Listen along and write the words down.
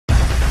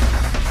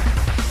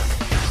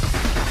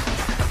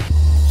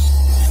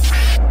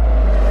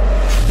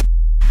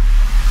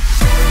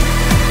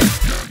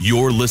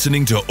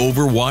listening to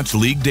Overwatch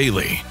League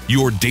Daily,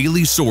 your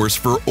daily source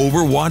for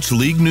Overwatch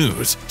League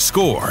news,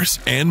 scores,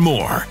 and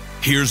more.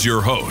 Here's your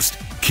host,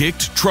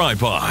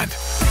 KickedTripod.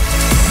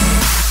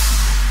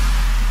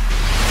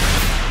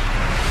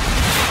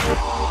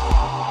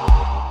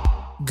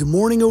 Good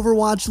morning,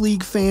 Overwatch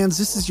League fans.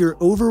 This is your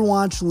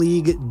Overwatch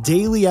League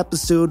daily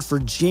episode for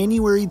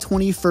January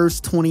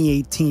 21st,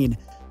 2018.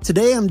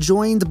 Today, I'm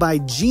joined by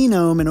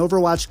Genome, an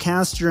Overwatch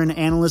caster and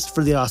analyst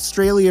for the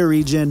Australia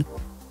region.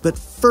 But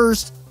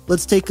first,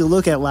 let's take a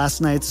look at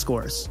last night's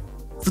scores.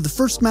 For the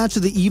first match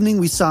of the evening,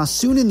 we saw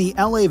soon in the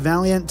LA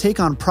Valiant take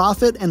on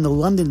Profit and the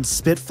London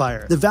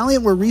Spitfire. The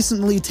Valiant were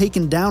recently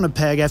taken down a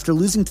peg after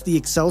losing to the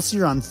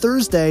Excelsior on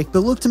Thursday,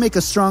 but looked to make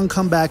a strong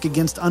comeback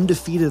against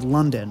undefeated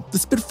London. The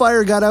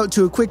Spitfire got out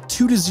to a quick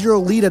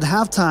 2-0 lead at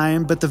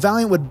halftime, but the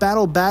Valiant would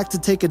battle back to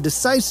take a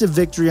decisive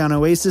victory on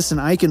Oasis and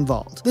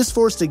Eichenwald. This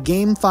forced a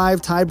Game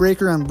 5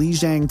 tiebreaker on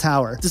Lijiang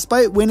Tower.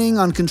 Despite winning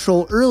on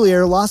control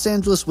earlier, Los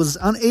Angeles was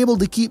unable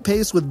to keep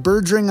pace with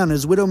Birdring on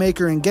his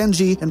Widowmaker and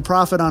Genji, and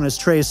Profit on his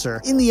Tracer.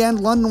 In the end,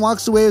 London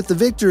walks away with the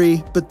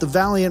victory, but the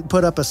Valiant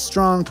put up a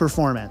strong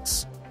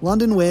performance.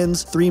 London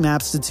wins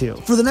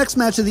 3-2. For the next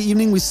match of the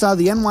evening, we saw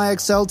the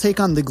NYXL take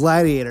on the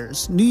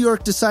Gladiators. New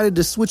York decided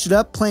to switch it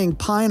up, playing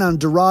Pine on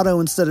Dorado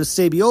instead of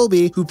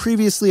Sabiolbi, who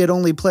previously had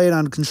only played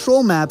on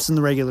control maps in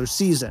the regular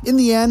season. In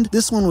the end,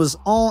 this one was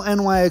all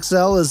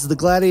NYXL as the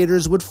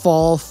Gladiators would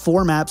fall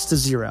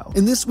 4-0.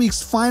 In this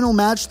week's final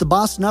match, the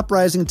Boston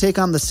Uprising take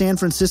on the San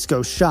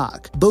Francisco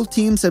Shock. Both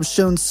teams have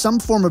shown some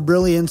form of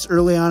brilliance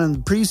early on in the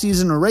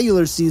preseason or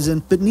regular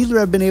season, but neither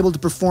have been able to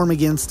perform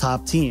against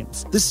top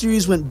teams. This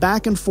series went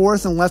back and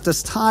forth and left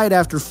us tied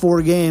after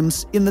 4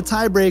 games. In the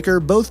tiebreaker,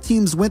 both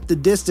teams went the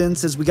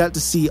distance as we got to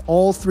see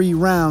all 3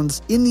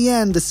 rounds. In the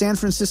end, the San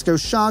Francisco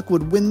Shock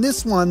would win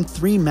this one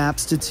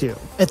 3-2.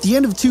 At the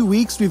end of 2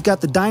 weeks, we've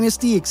got the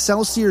Dynasty,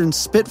 Excelsior, and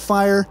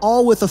Spitfire,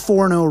 all with a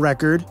 4-0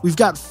 record. We've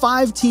got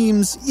 5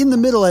 teams in the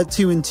middle at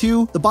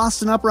 2-2, the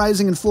Boston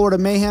Uprising and Florida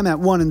Mayhem at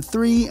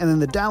 1-3, and then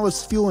the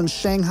Dallas Fuel and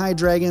Shanghai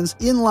Dragons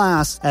in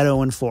last at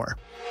 0-4.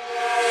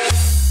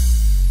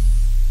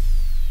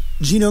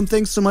 Genome,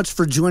 thanks so much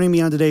for joining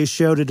me on today's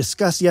show to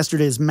discuss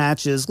yesterday's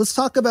matches. Let's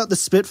talk about the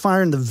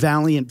Spitfire and the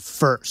Valiant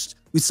first.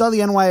 We saw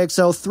the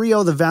NYXL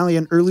 3-0 the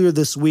Valiant earlier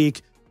this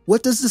week.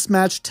 What does this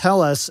match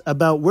tell us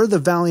about where the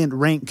Valiant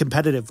rank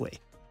competitively?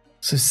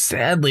 So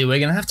sadly, we're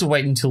going to have to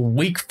wait until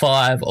week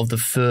 5 of the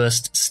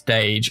first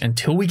stage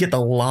until we get the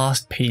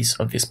last piece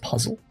of this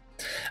puzzle.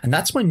 And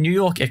that's when New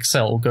York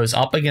XL goes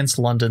up against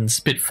London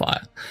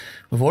Spitfire.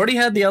 We've already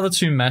had the other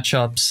 2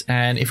 matchups,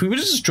 and if we were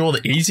to just draw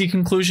the easy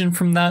conclusion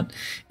from that,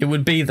 it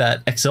would be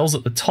that XL's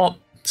at the top,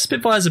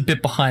 Spitfire's a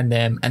bit behind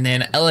them, and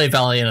then LA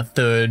Valiant a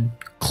third,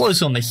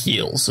 close on the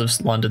heels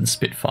of London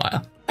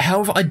Spitfire.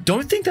 However, I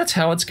don't think that's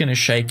how it's going to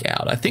shake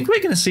out. I think we're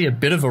going to see a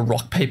bit of a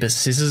rock, paper,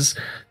 scissors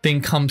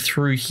thing come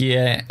through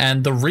here,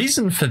 and the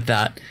reason for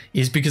that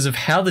is because of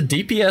how the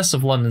DPS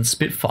of London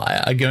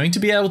Spitfire are going to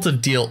be able to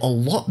deal a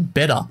lot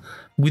better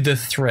with the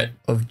threat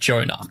of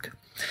Jonark.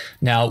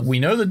 Now, we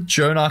know that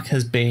Jonark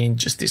has been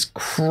just this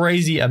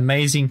crazy,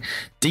 amazing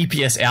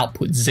DPS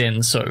output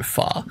Zen so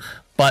far,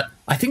 but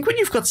I think when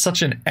you've got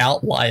such an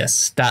outlier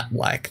stat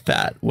like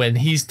that, when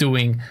he's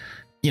doing,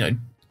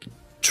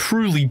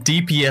 truly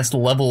DPS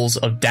levels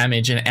of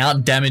damage and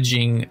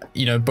out-damaging,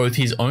 both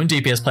his own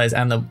DPS players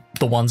and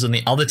the ones on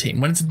the other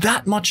team, when it's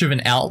that much of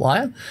an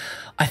outlier,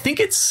 I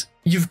think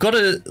you've got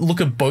to look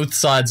at both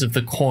sides of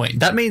the coin.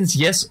 That means,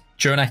 yes,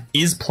 Jonark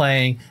is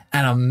playing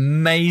an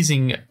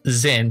amazing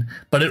Zen,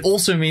 but it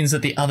also means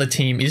that the other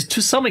team is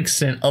to some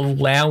extent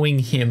allowing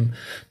him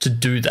to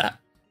do that.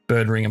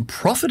 Birdring and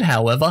Profit,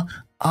 however,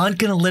 aren't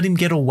going to let him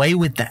get away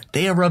with that.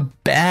 They are a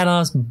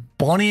badass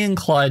Bonnie and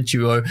Clyde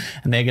duo,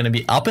 and they're going to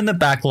be up in the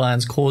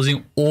backlines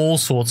causing all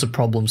sorts of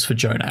problems for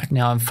Jonark.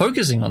 Now, I'm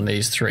focusing on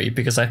these 3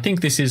 because I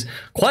think this is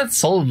quite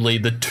solidly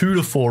the 2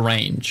 to 4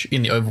 range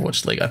in the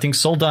Overwatch League. I think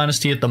Seoul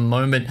Dynasty at the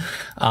moment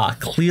are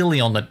clearly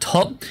on the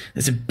top.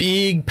 There's a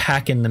big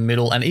pack in the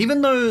middle, and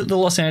even though the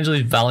Los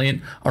Angeles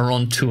Valiant are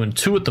on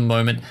 2-2 at the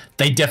moment,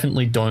 they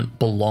definitely don't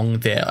belong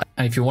there.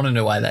 And if you want to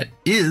know why that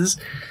is,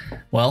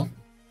 well,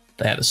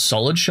 they had a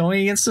solid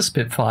showing against the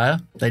Spitfire.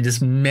 They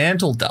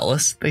dismantled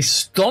Dallas. They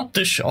stopped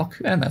the Shock,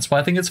 and that's why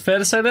I think it's fair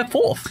to say they're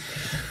 4th.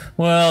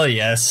 Well,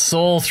 yes,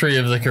 all 3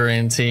 of the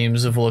Korean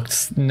teams have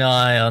looked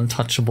nigh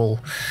untouchable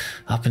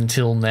up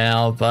until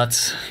now,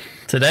 but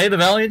today the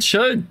Valiant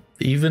showed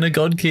even a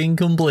God King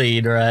can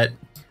bleed, right?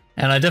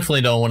 And I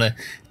definitely don't want to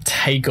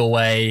take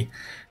away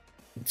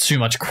too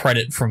much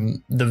credit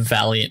from the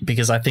Valiant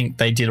because I think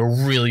they did a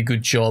really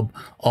good job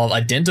of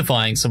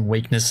identifying some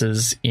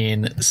weaknesses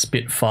in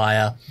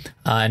Spitfire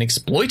and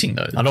exploiting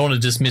those. I don't want to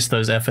dismiss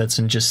those efforts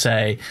and just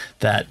say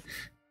that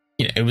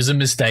it was a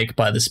mistake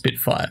by the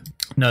Spitfire.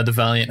 No, the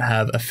Valiant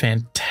have a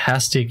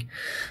fantastic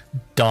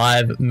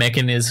dive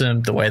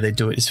mechanism. The way they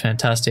do it is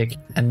fantastic.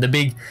 And the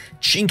big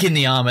chink in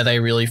the armor they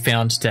really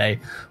found today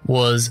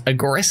was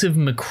aggressive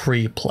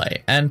McCree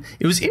play. And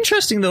it was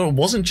interesting that it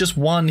wasn't just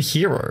one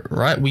hero,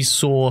 right? We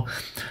saw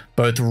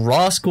both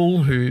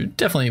Rascal, who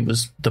definitely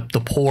was the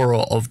poorer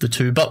of the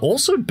two, but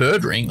also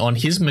Birdring on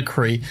his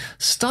McCree,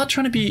 start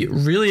trying to be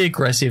really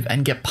aggressive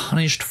and get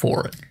punished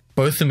for it.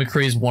 Both the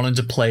McCrees wanted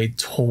to play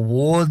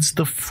towards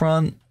the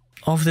front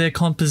of their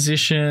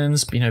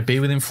compositions, be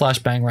within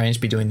flashbang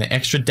range, be doing the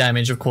extra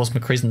damage. Of course,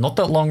 McCree's not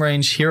that long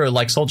range hero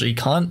like Soldier. He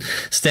can't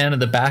stand at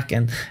the back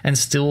and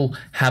still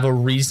have a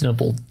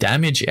reasonable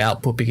damage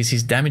output because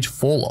his damage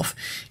fall off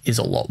is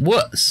a lot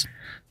worse.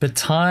 But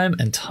time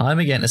and time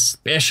again,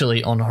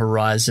 especially on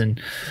Horizon,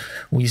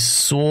 we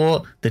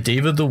saw the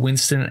Diva, the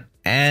Winston,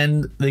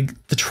 and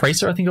the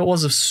Tracer, I think it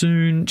was, of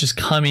Soon just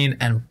come in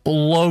and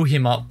blow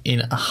him up in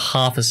a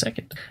half a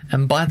second.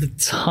 And by the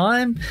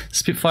time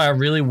Spitfire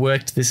really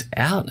worked this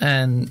out,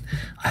 and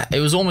it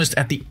was almost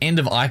at the end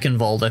of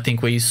Eichenwald, I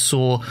think, where you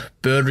saw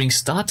Birdring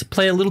start to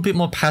play a little bit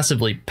more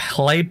passively,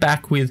 play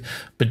back with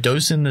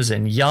Bedosin, the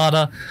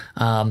Zenyatta.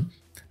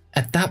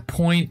 At that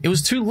point, it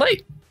was too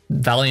late.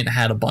 Valiant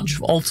had a bunch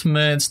of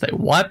ultimates, they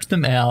wiped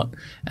them out,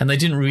 and they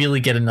didn't really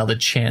get another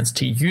chance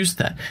to use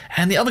that.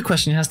 And the other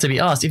question has to be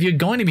asked, if you're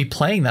going to be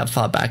playing that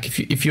far back,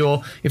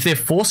 if they're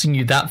forcing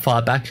you that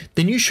far back,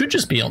 then you should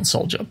just be on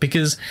Soldier,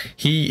 because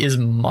he is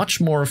much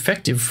more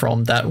effective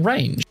from that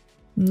range.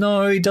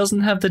 No, he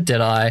doesn't have the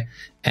Deadeye,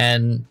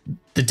 and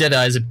the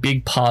Deadeye is a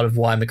big part of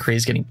why McCree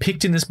is getting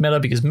picked in this meta,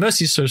 because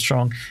Mercy is so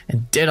strong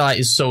and Deadeye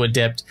is so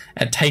adept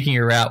at taking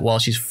her out while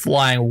she's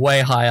flying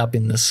way high up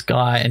in the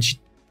sky, and she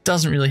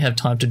doesn't really have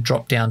time to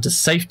drop down to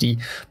safety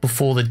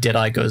before the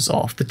Deadeye goes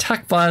off. The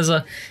Tac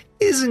Visor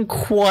isn't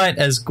quite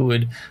as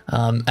good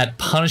at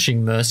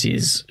punishing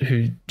Mercies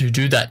who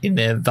do that in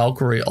their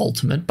Valkyrie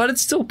ultimate, but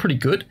it's still pretty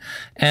good.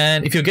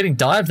 And if you're getting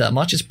dived that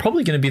much, it's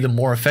probably going to be the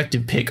more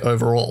effective pick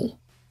overall.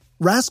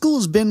 Rascal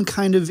has been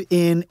kind of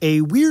in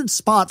a weird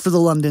spot for the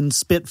London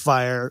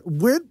Spitfire.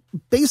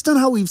 Based on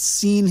how we've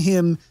seen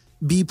him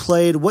be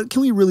played, what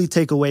can we really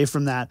take away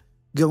from that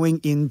going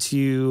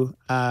into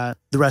the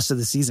rest of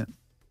the season?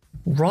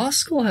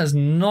 Rascal has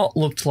not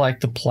looked like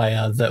the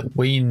player that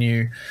we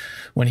knew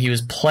when he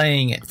was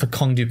playing for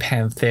Kongdu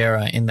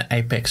Panthera in the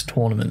Apex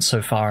tournament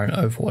so far in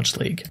Overwatch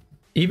League.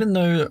 Even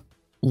though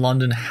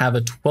London have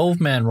a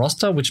 12-man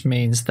roster, which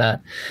means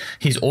that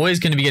he's always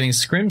going to be getting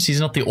scrims. He's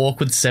not the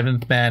awkward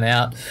 7th man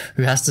out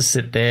who has to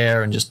sit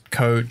there and just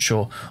coach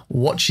or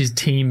watch his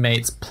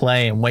teammates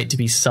play and wait to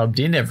be subbed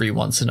in every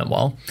once in a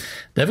while.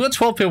 They've got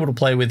 12 people to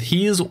play with.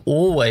 He is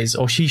always,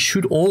 or she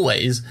should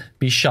always,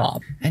 be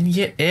sharp. And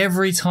yet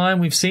every time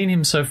we've seen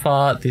him so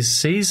far this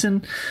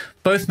season,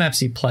 both maps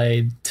he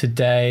played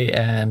today,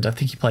 and I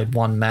think he played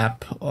one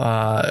map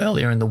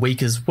earlier in the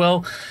week as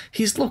well,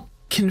 he's looked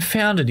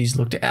confounded, he's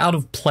looked out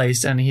of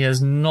place, and he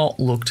has not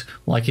looked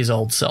like his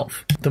old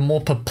self. The more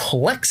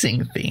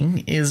perplexing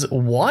thing is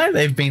why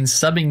they've been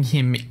subbing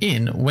him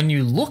in when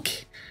you look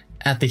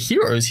at the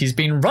heroes he's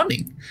been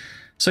running.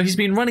 So he's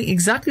been running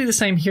exactly the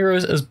same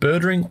heroes as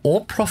Birdring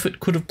or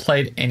Prophet could have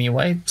played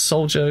anyway.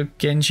 Soldier,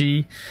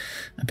 Genji,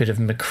 a bit of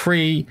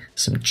McCree,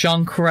 some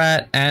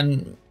Junkrat,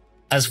 and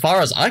as far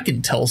as I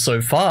can tell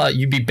so far,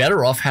 you'd be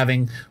better off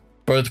having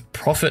both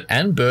Prophet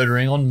and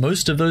Birdring on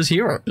most of those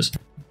heroes.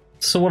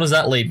 So what does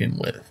that leave him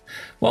with?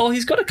 Well,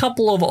 he's got a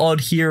couple of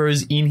odd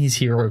heroes in his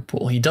hero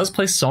pool. He does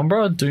play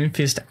Sombra,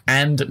 Doomfist,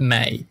 and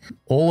Mei.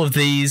 All of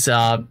these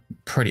are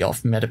pretty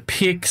off-meta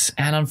picks,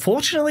 and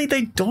unfortunately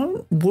they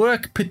don't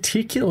work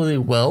particularly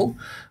well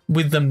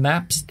with the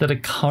maps that are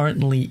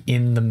currently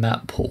in the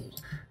map pool.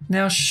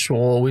 Now,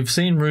 sure, we've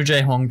seen Ru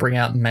Jae-hong bring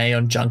out Mei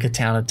on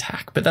Junkertown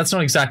Attack, but that's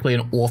not exactly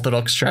an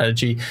orthodox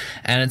strategy,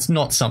 and it's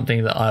not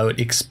something that I would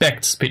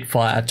expect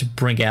Spitfire to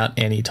bring out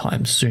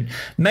anytime soon.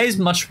 Mei's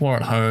much more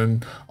at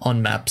home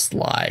on maps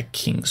like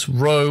King's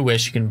Row, where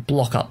she can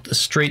block up the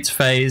streets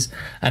phase,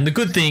 and the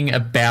good thing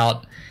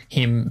about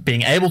him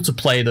being able to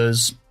play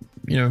those,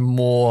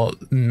 more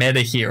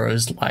meta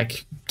heroes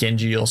like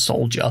Genji or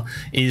Soldier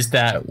is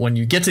that when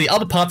you get to the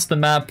other parts of the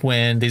map,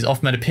 when these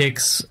off-meta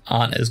picks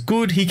aren't as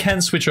good, he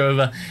can switch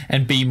over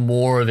and be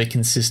more of a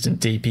consistent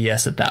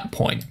DPS at that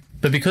point.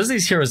 But because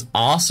these heroes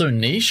are so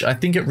niche, I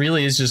think it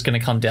really is just going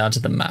to come down to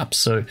the map.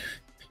 So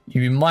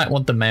you might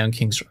want the Mei on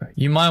King's Row.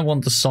 You might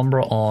want the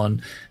Sombra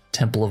on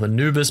Temple of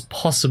Anubis,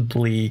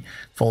 possibly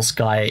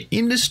Volskaya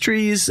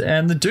Industries,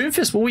 and the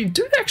Doomfist. Well, we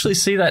do actually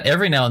see that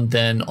every now and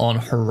then on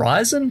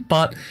Horizon,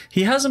 but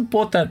he hasn't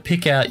brought that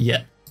pick out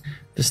yet.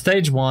 For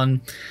stage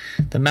 1,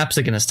 the maps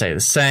are going to stay the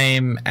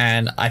same,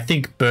 and I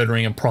think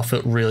Birdring and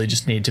Prophet really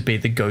just need to be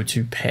the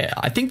go-to pair.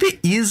 I think there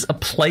is a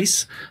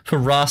place for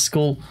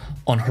Rascal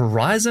on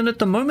Horizon at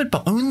the moment,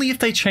 but only if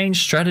they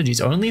change strategies,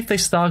 only if they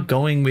start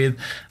going with,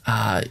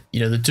 the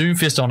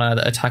Doomfist on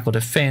either attack or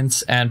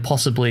defense, and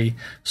possibly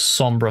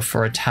Sombra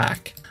for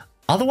attack.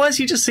 Otherwise,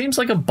 he just seems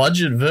like a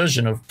budget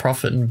version of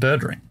Prophet and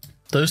Birdring.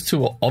 Those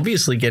two are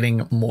obviously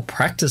getting more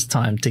practice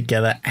time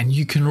together, and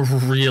you can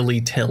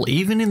really tell,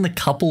 even in the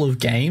couple of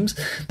games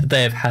that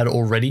they have had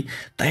already,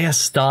 they are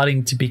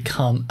starting to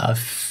become a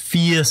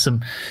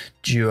fearsome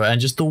duo.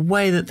 And just the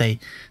way that they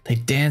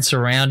dance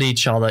around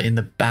each other in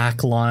the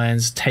back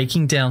lines,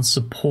 taking down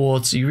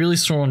supports. You really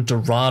saw on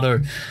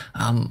Dorado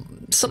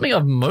something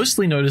I've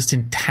mostly noticed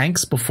in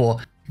tanks before.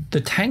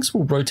 The tanks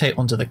will rotate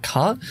onto the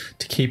cart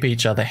to keep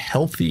each other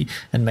healthy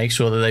and make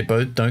sure that they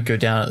both don't go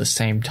down at the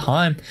same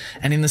time.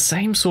 And in the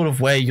same sort of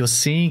way, you're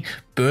seeing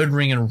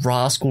Birdring and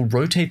Rascal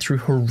rotate through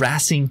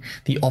harassing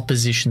the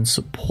opposition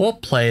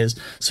support players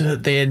so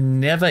that they're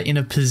never in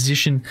a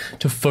position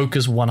to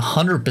focus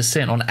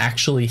 100% on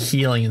actually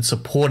healing and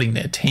supporting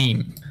their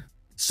team.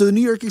 So the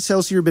New York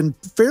Excelsior have been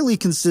fairly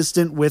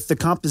consistent with the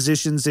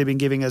compositions they've been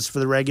giving us for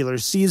the regular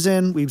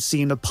season. We've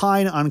seen a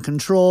Pine on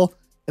Control,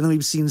 and then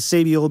we've seen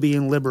Sabiolbe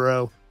and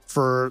Libero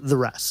for the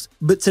rest.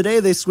 But today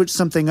they switched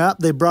something up.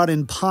 They brought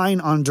in Pine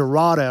on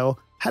Dorado.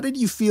 How did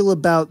you feel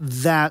about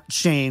that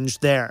change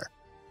there?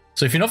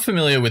 So if you're not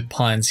familiar with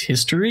Pine's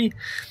history,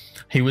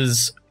 he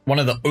was one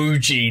of the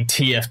OG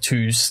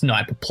TF2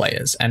 sniper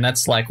players, and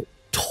that's like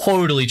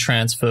totally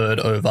transferred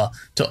over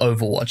to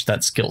Overwatch,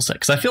 that skill set.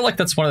 Because I feel like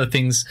that's one of the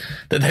things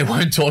that they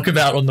won't talk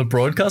about on the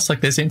broadcast. Like,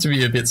 they seem to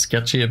be a bit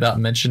sketchy about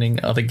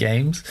mentioning other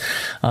games.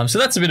 So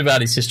that's a bit about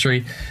his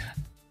history.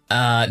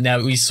 Now,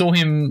 we saw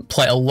him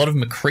play a lot of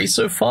McCree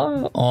so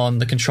far on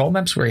the control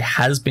maps where he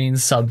has been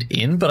subbed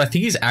in, but I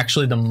think he's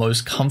actually the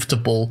most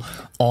comfortable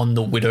on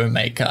the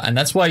Widowmaker, and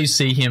that's why you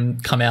see him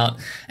come out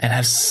and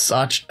have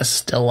such a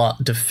stellar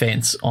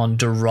defense on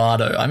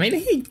Dorado. I mean,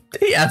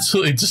 he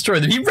absolutely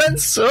destroyed them. He ran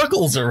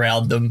circles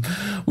around them.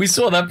 We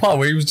saw that part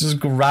where he was just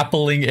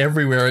grappling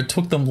everywhere. It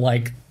took them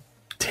like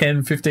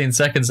 10-15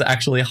 seconds to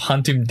actually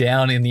hunt him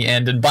down in the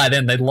end, and by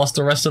then they'd lost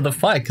the rest of the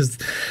fight because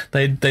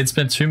they'd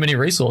spent too many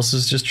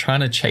resources just trying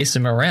to chase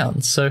him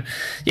around. So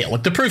yeah,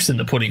 look, the proof's in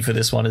the pudding for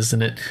this one,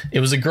 isn't it? It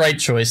was a great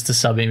choice to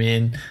sub him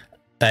in.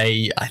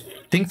 I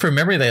think from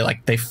memory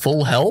they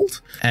full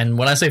held, and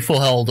when I say full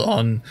held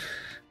on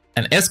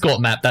an escort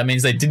map, that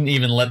means they didn't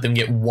even let them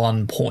get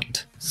 1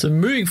 point. So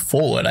moving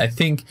forward, I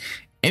think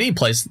any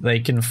place they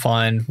can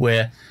find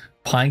where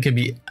Pine can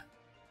be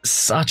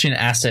such an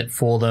asset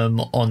for them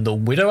on the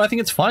Widow, I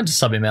think it's fine to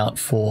sub him out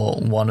for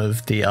one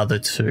of the other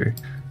two.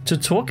 To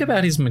talk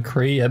about his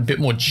McCree a bit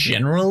more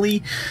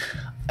generally,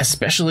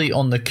 especially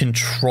on the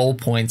control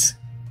points,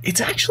 it's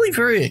actually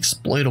very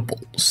exploitable.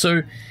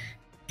 So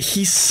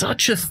he's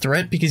such a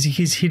threat because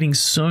he's hitting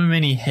so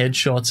many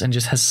headshots and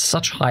just has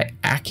such high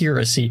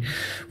accuracy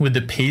with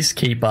the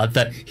Peacekeeper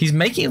that he's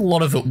making a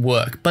lot of it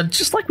work. But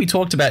just like we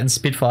talked about in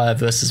Spitfire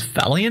versus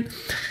Valiant,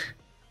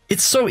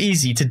 it's so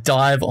easy to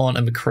dive on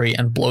a McCree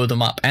and blow them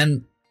up.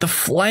 And the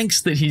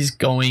flanks that he's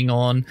going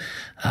on,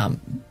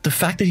 the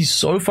fact that he's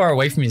so far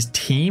away from his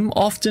team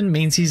often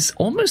means he's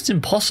almost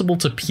impossible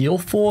to peel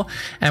for.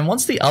 And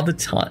once the other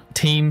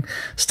team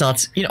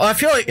starts, I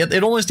feel like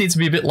it almost needs to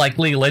be a bit like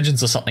League of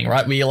Legends or something,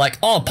 right? Where you're like,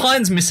 oh,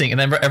 Pine's missing. And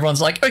then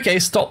everyone's like, okay,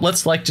 stop.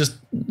 Let's like just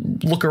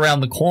look around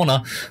the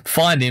corner,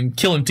 find him,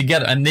 kill him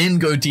together, and then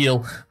go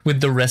deal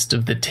with the rest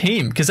of the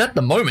team. Because at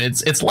the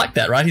moment, it's like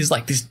that, right? He's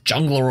like this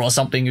jungler or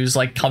something who's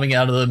like coming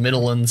out of the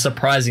middle and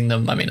surprising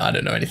them. I mean, I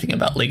don't know anything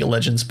about League of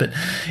Legends, but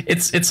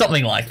it's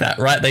something like that,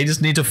 right? They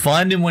just need to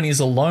find him when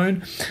he's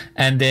alone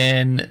and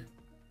then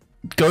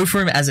go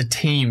for him as a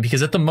team,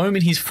 because at the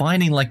moment he's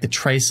finding like the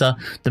Tracer,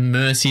 the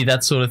Mercy,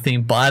 that sort of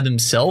thing by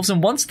themselves.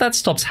 And once that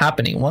stops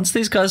happening, once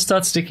these guys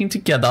start sticking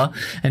together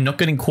and not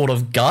getting caught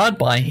off guard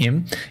by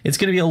him, it's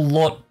going to be a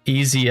lot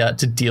easier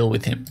to deal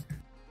with him.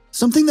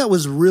 Something that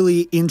was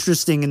really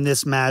interesting in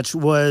this match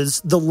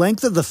was the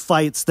length of the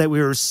fights that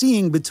we were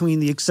seeing between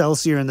the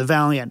Excelsior and the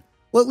Valiant.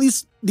 Well, at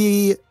least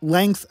the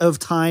length of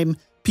time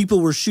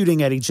people were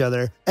shooting at each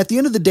other. At the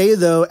end of the day,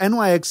 though,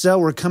 NYXL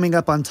were coming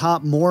up on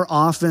top more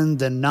often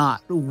than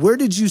not. Where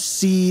did you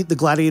see the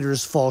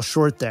Gladiators fall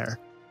short there?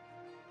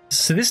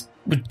 So this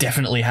would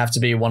definitely have to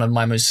be one of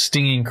my most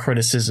stinging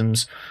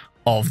criticisms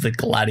of the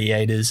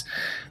Gladiators.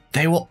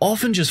 They were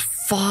often just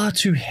far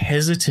too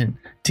hesitant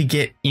to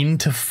get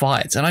into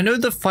fights. And I know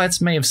the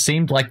fights may have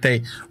seemed like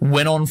they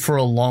went on for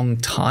a long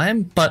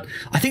time, but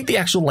I think the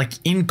actual like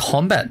in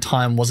combat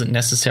time wasn't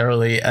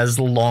necessarily as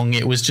long.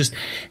 It was just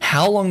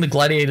how long the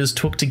Gladiators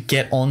took to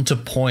get onto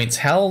points,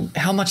 how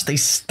much they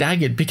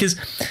staggered, because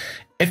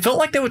it felt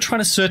like they were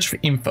trying to search for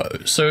info.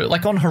 So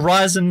like on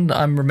Horizon,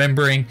 I'm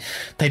remembering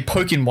they'd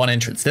poke in one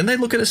entrance, then they'd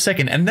look at a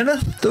second and then a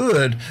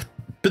third.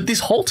 But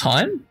this whole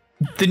time,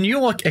 the New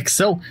York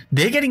Excel,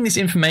 they're getting this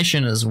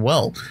information as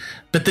well.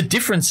 But the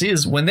difference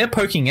is when they're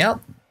poking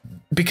out,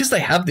 because they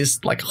have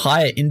this like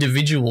higher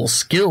individual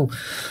skill,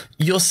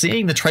 you're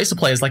seeing the Tracer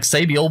players like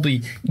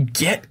Sabiolbe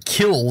get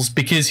kills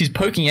because he's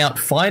poking out,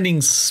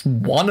 finding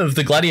one of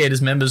the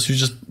Gladiators members who's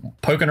just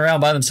poking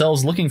around by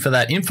themselves looking for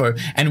that info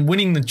and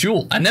winning the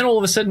duel. And then all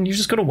of a sudden you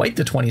just got to wait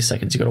the 20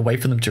 seconds. You got to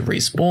wait for them to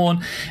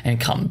respawn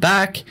and come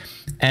back.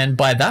 And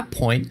by that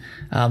point,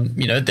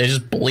 they're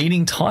just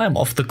bleeding time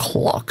off the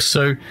clock.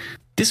 So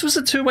this was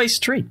a two-way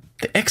street.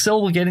 The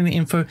XL were getting the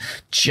info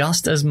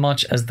just as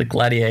much as the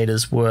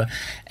Gladiators were,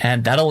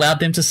 and that allowed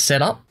them to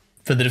set up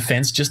for the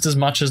defense just as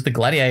much as the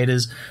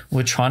Gladiators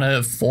were trying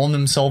to form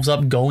themselves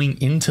up going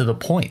into the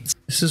points.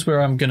 This is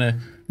where I'm going to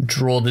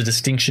draw the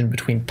distinction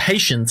between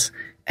patience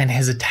and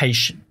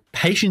hesitation.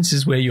 Patience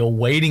is where you're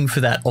waiting for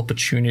that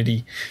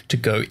opportunity to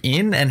go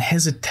in, and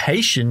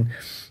hesitation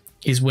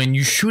is when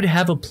you should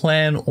have a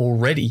plan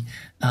already,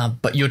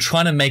 but you're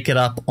trying to make it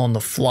up on the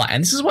fly.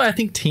 And this is why I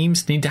think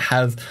teams need to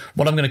have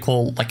what I'm going to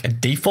call like a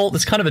default.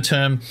 It's kind of a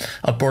term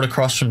I've brought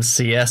across from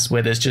CS,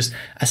 where there's just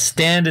a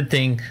standard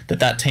thing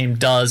that team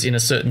does in a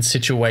certain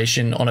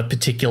situation on a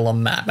particular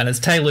map, and it's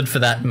tailored for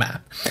that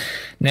map.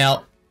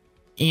 Now,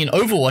 in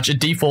Overwatch, a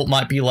default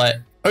might be like,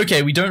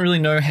 okay, we don't really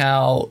know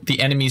how the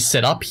enemy's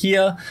set up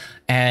here,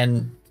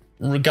 and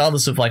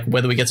regardless of like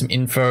whether we get some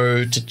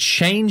info to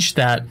change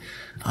that,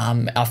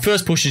 our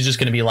first push is just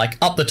going to be like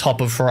up the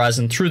top of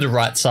Horizon through the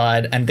right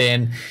side, and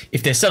then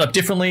if they're set up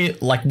differently,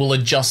 like we'll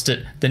adjust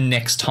it the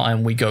next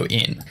time we go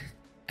in.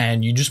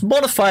 And you just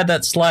modify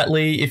that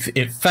slightly if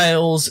it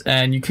fails,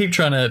 and you keep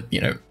trying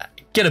to,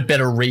 get a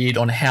better read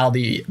on how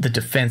the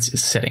defense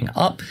is setting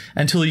up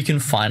until you can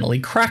finally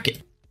crack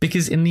it.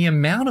 Because in the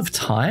amount of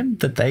time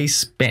that they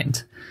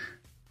spent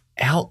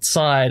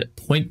outside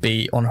Point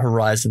B on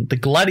Horizon, the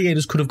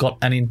Gladiators could have got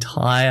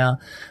another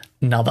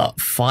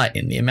fight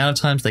in. The amount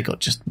of times they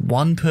got just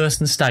one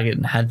person staggered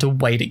and had to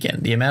wait again.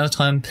 The amount of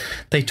time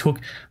they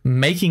took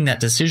making that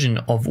decision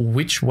of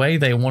which way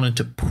they wanted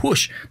to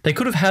push. They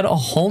could have had a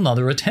whole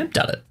nother attempt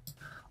at it.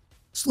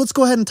 So let's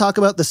go ahead and talk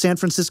about the San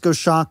Francisco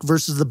Shock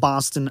versus the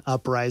Boston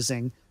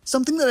Uprising.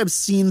 Something that I've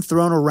seen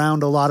thrown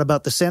around a lot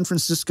about the San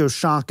Francisco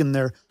Shock and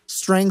their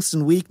strengths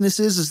and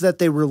weaknesses is that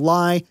they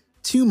rely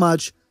too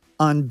much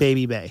on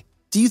Babybay.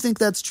 Do you think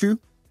that's true?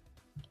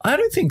 I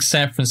don't think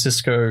San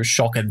Francisco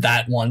Shock are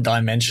that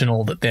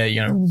one-dimensional that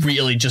they're,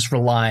 really just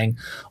relying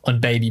on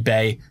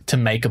Babybay to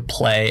make a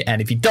play,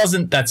 and if he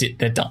doesn't, that's it,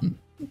 they're done.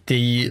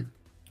 The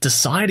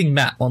deciding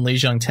map on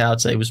Lijiang Tower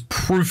today was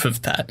proof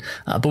of that,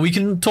 but we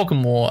can talk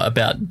more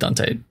about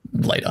Dante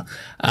later.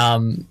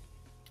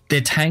 Their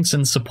tanks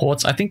and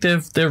supports, I think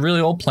they're really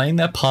all playing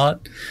their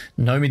part.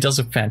 Nomi does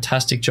a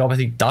fantastic job. I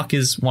think Duck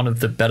is one of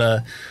the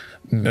better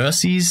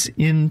Mercies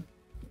in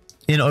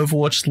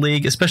Overwatch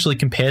League, especially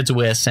compared to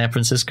where San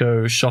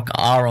Francisco Shock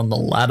are on the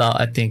ladder.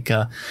 I think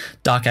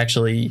Duck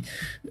actually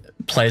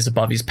plays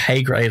above his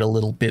pay grade a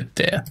little bit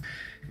there.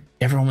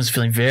 Everyone was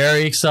feeling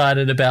very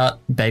excited about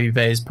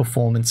Babybay's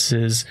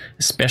performances,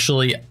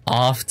 especially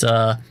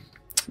after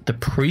the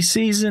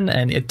preseason,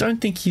 and I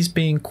don't think he's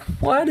been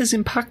quite as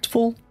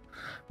impactful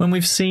when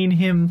we've seen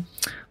him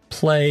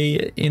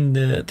play in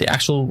the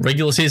actual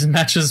regular season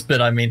matches.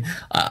 But I mean,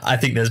 I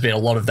think there's been a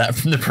lot of that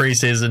from the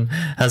preseason,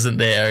 hasn't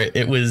there?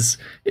 It was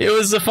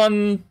a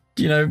fun,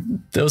 there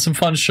were some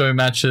fun show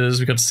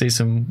matches. We got to see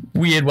some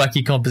weird,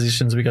 wacky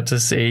compositions. We got to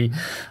see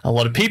a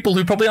lot of people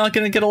who probably aren't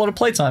going to get a lot of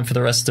playtime for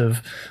the rest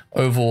of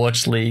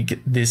Overwatch League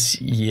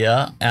this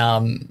year.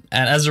 And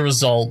as a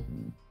result,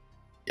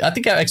 I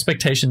think our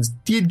expectations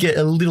did get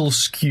a little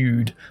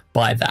skewed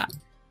by that.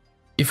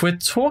 If we're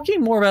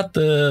talking more about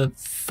the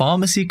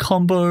pharmacy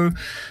combo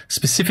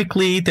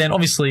specifically, then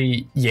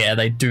obviously, yeah,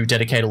 they do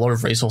dedicate a lot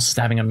of resources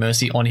to having a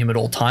Mercy on him at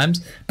all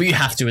times, but you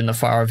have to in the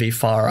Pharah v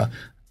Pharah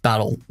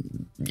battle.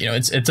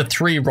 It's a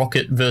 3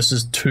 rocket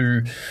versus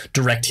 2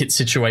 direct hit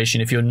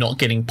situation if you're not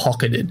getting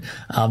pocketed.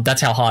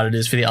 That's how hard it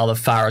is for the other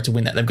Pharah to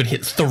win that. They've got to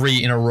hit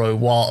 3 in a row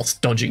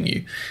whilst dodging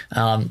you.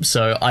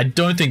 So I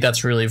don't think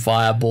that's really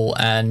viable,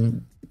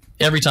 and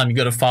every time you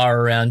got a Pharah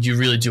around, you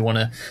really do want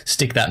to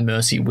stick that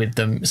Mercy with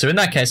them. So in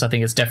that case, I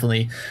think it's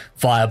definitely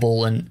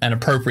viable and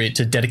appropriate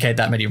to dedicate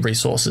that many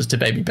resources to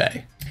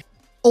Babybay.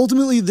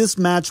 Ultimately, this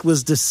match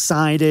was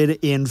decided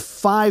in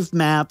 5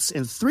 maps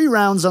and 3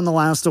 rounds on the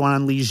last one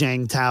on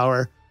Lijiang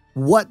Tower.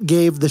 What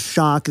gave the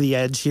Shock the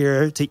edge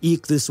here to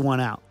eke this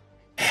one out?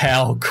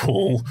 How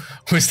cool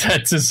was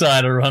that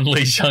decider on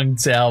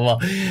Lijiang Tower?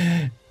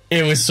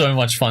 It was so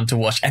much fun to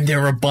watch, and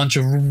there were a bunch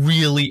of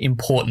really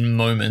important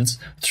moments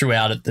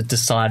throughout it that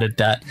decided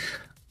that,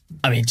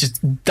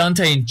 just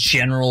Dante in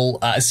general,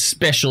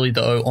 especially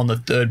though on the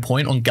 3rd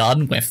point on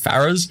Garden where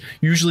Pharahs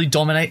usually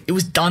dominate, it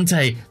was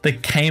Dante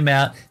that came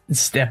out and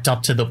stepped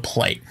up to the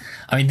plate.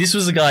 This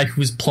was a guy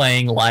who was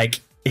playing like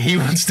he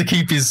wants to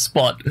keep his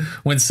spot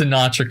when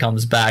Sinatra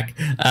comes back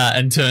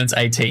and turns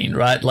 18,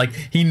 right? Like,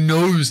 he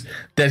knows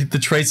that the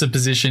Tracer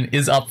position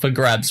is up for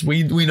grabs.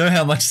 We know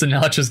how much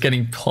Sinatra's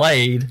getting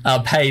paid,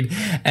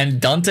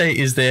 and Dante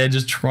is there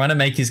just trying to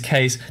make his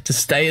case to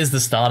stay as the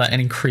starter and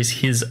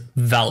increase his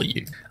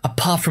value.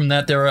 Apart from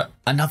that, there are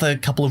another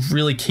couple of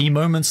really key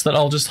moments that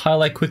I'll just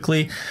highlight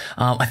quickly.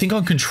 I think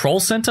on Control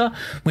Center,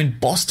 when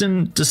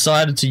Boston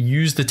decided to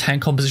use the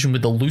tank composition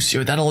with the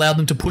Lucio, that allowed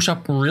them to push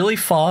up really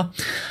far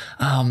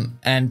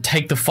and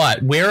take the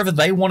fight wherever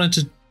they wanted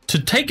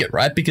to take it,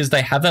 right? Because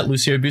they have that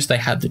Lucio boost, they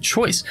had the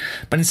choice.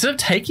 But instead of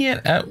taking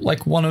it at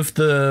like one of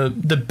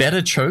the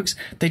better chokes,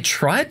 they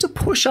tried to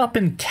push up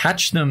and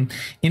catch them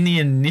in the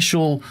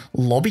initial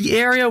lobby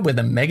area where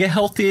the mega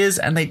health is,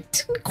 and they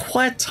didn't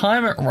quite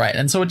time it right.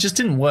 And so it just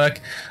didn't work,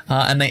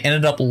 and they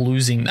ended up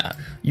losing that.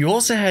 You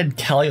also had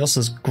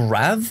Kalios's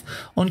Grav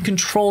on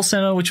Control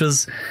Center, which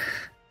was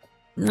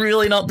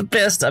really not the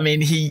best.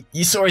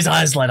 You saw his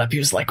eyes light up. He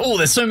was like, oh,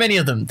 there's so many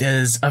of them.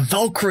 There's a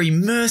Valkyrie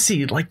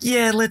Mercy. Like,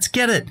 yeah, let's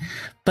get it.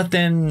 But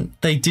then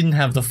they didn't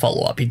have the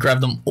follow-up. He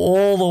grabbed them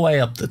all the way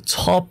up the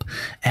top,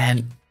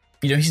 and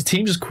his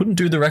team just couldn't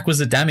do the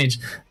requisite damage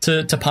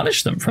to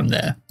punish them from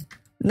there.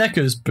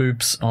 Neko's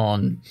boops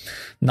on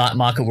Night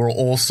Market were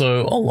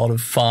also a lot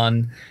of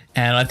fun.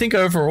 And I think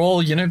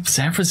overall,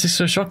 San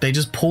Francisco Shock, they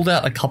just pulled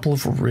out a couple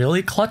of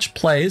really clutch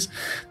plays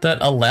that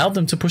allowed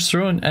them to push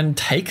through and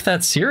take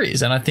that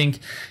series. And I think,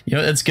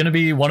 it's going to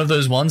be one of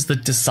those ones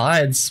that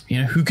decides,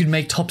 who could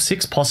make top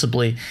 6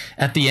 possibly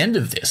at the end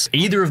of this.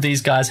 Either of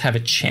these guys have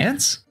a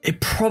chance. It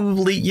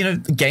probably,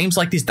 games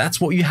like this, that's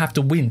what you have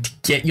to win to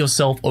get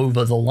yourself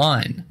over the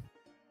line.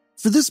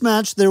 For this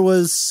match, there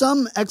was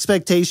some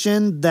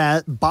expectation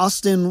that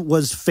Boston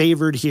was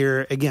favored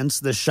here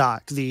against the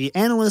Shock. The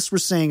analysts were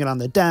saying it on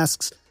the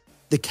desks.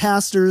 The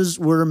casters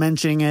were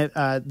mentioning it.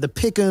 The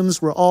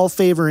pick'ems were all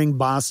favoring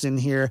Boston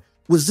here.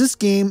 Was this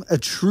game a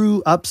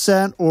true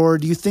upset, or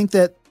do you think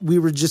that we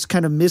were just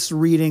kind of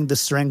misreading the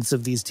strengths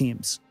of these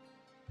teams?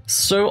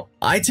 So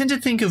I tend to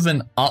think of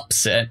an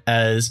upset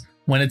as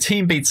when a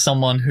team beats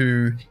someone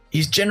who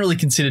is generally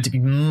considered to be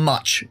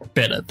much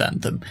better than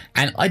them.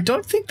 And I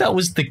don't think that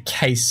was the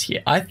case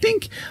here. I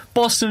think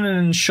Boston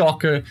and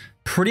Shock are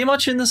pretty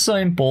much in the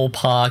same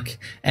ballpark.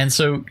 And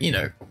so,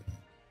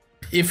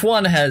 if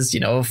one has, a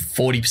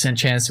 40%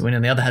 chance to win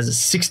and the other has a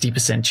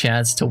 60%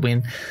 chance to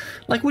win,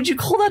 would you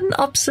call that an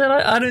upset?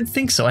 I don't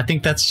think so. I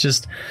think that's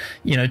just,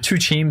 two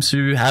teams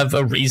who have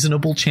a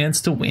reasonable chance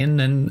to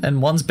win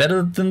and one's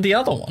better than the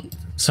other one.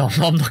 So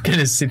I'm not going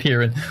to sit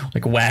here and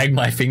wag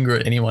my finger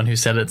at anyone who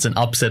said it's an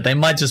upset. They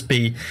might just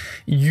be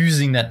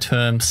using that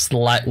term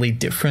slightly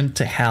different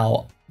to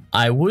how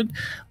I would.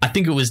 I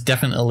think it was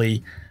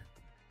definitely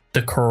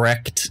the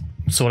correct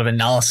sort of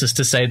analysis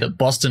to say that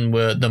Boston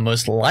were the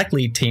most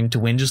likely team to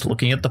win, just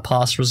looking at the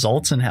past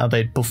results and how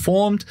they'd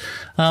performed.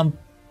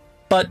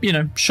 But,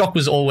 Shock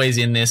was always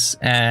in this,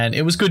 and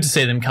it was good to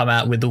see them come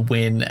out with a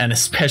win, and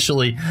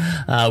especially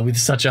with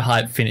such a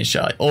hype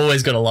finisher.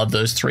 Always got to love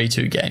those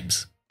 3-2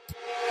 games.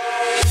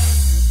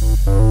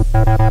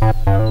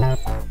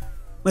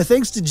 My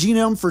thanks to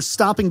Genome for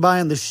stopping by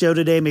on the show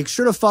today. Make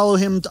sure to follow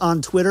him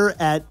on Twitter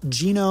at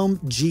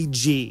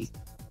GenomeGG.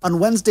 On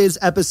Wednesday's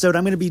episode,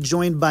 I'm going to be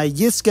joined by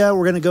Yiska.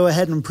 We're going to go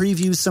ahead and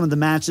preview some of the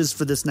matches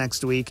for this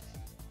next week.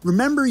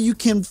 Remember, you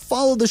can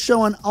follow the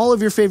show on all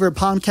of your favorite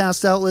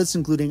podcast outlets,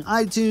 including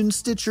iTunes,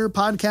 Stitcher,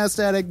 Podcast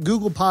Addict,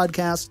 Google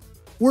Podcasts.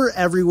 We're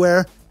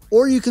everywhere.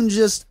 Or you can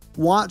just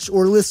watch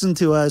or listen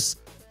to us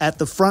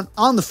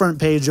on the front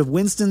page of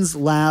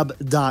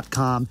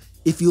winstonslab.com.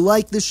 If you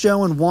like the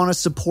show and want to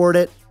support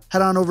it,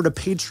 head on over to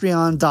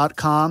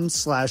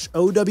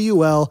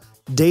patreon.com/OWL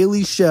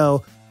Daily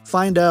Show.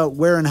 Find out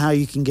where and how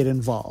you can get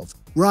involved.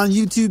 We're on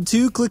YouTube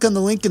too. Click on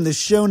the link in the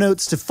show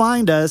notes to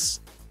find us.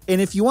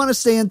 And if you want to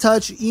stay in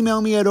touch,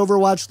 email me at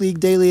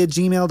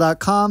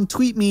overwatchleaguedaily@gmail.com,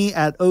 tweet me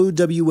at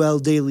OWL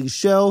Daily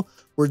Show,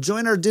 or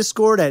join our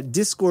Discord at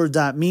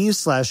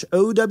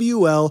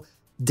discord.me/OWL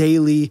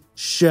Daily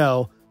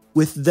Show.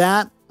 With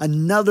that,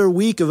 another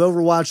week of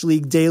Overwatch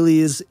League Daily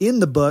is in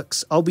the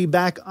books. I'll be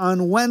back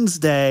on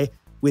Wednesday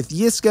with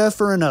Yiska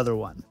for another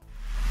one.